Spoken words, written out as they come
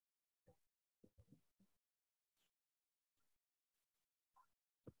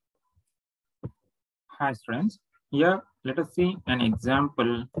Hi friends, here let us see an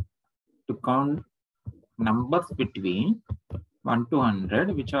example to count numbers between 1 to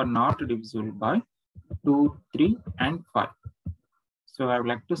 100 which are not divisible by 2, 3 and 5. So I would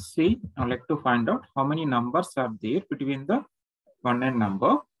like to find out how many numbers are there between the 1 and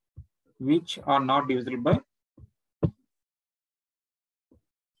number which are not divisible by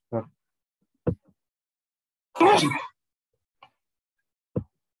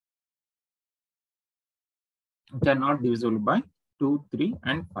which are not divisible by 2, 3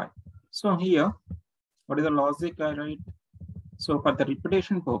 and 5. So here, what is the logic I write? So for the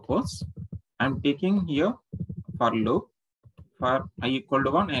repetition purpose, I'm taking here for loop for I equal to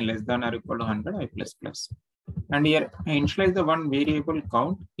 1, I less than or equal to 100, I plus plus. And here I initialize the one variable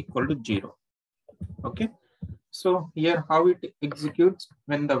count equal to 0. Okay. So here how it executes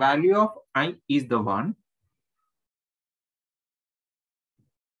when the value of I is the 1.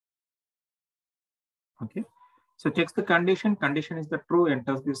 Okay. So checks the condition. Condition is the true,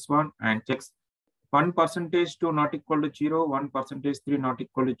 enters this one and checks 1% 2 not equal to 0, 1% 3 not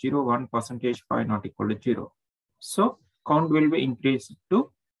equal to 0, 1% 5 not equal to 0. So count will be increased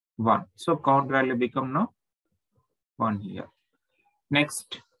to 1. So count value become now 1 here.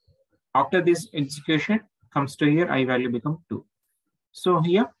 Next, after this execution comes to here, I value become 2. So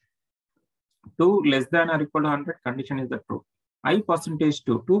here 2 less than or equal to 100 condition is the true. I percentage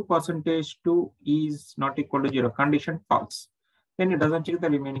 2, 2% 2 is not equal to 0, condition false. Then it doesn't check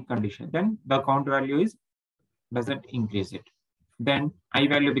the remaining condition. Then the count value is doesn't increase it. Then I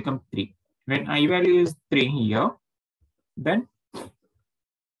value become 3. When I value is 3 here, then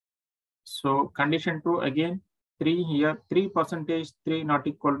so condition true again 3 here, 3% 3 not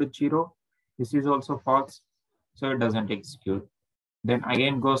equal to 0. This is also false. So it doesn't execute. Then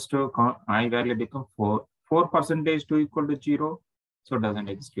again goes to I value become 4. 4% 2 equal to 0. So it doesn't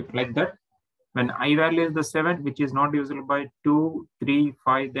execute like that. When I value is the 7, which is not divisible by 2, 3,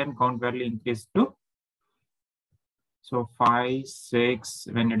 5, then count value increase to. So 5, 6,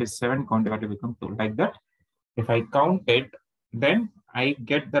 when it is 7, count value become 2 like that. If I count it, then I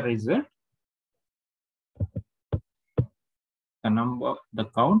get the result. The number, the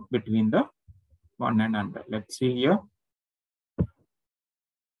count between the 1 and 100. Let's see here.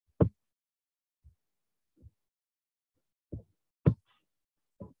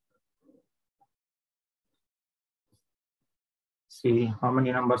 See how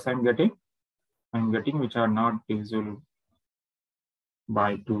many numbers I'm getting. I'm getting which are not divisible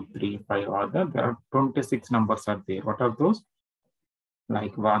by 2, 3, 5 or other. There are 26 numbers are there. What are those?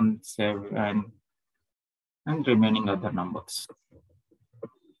 Like 1, 7 and remaining other numbers.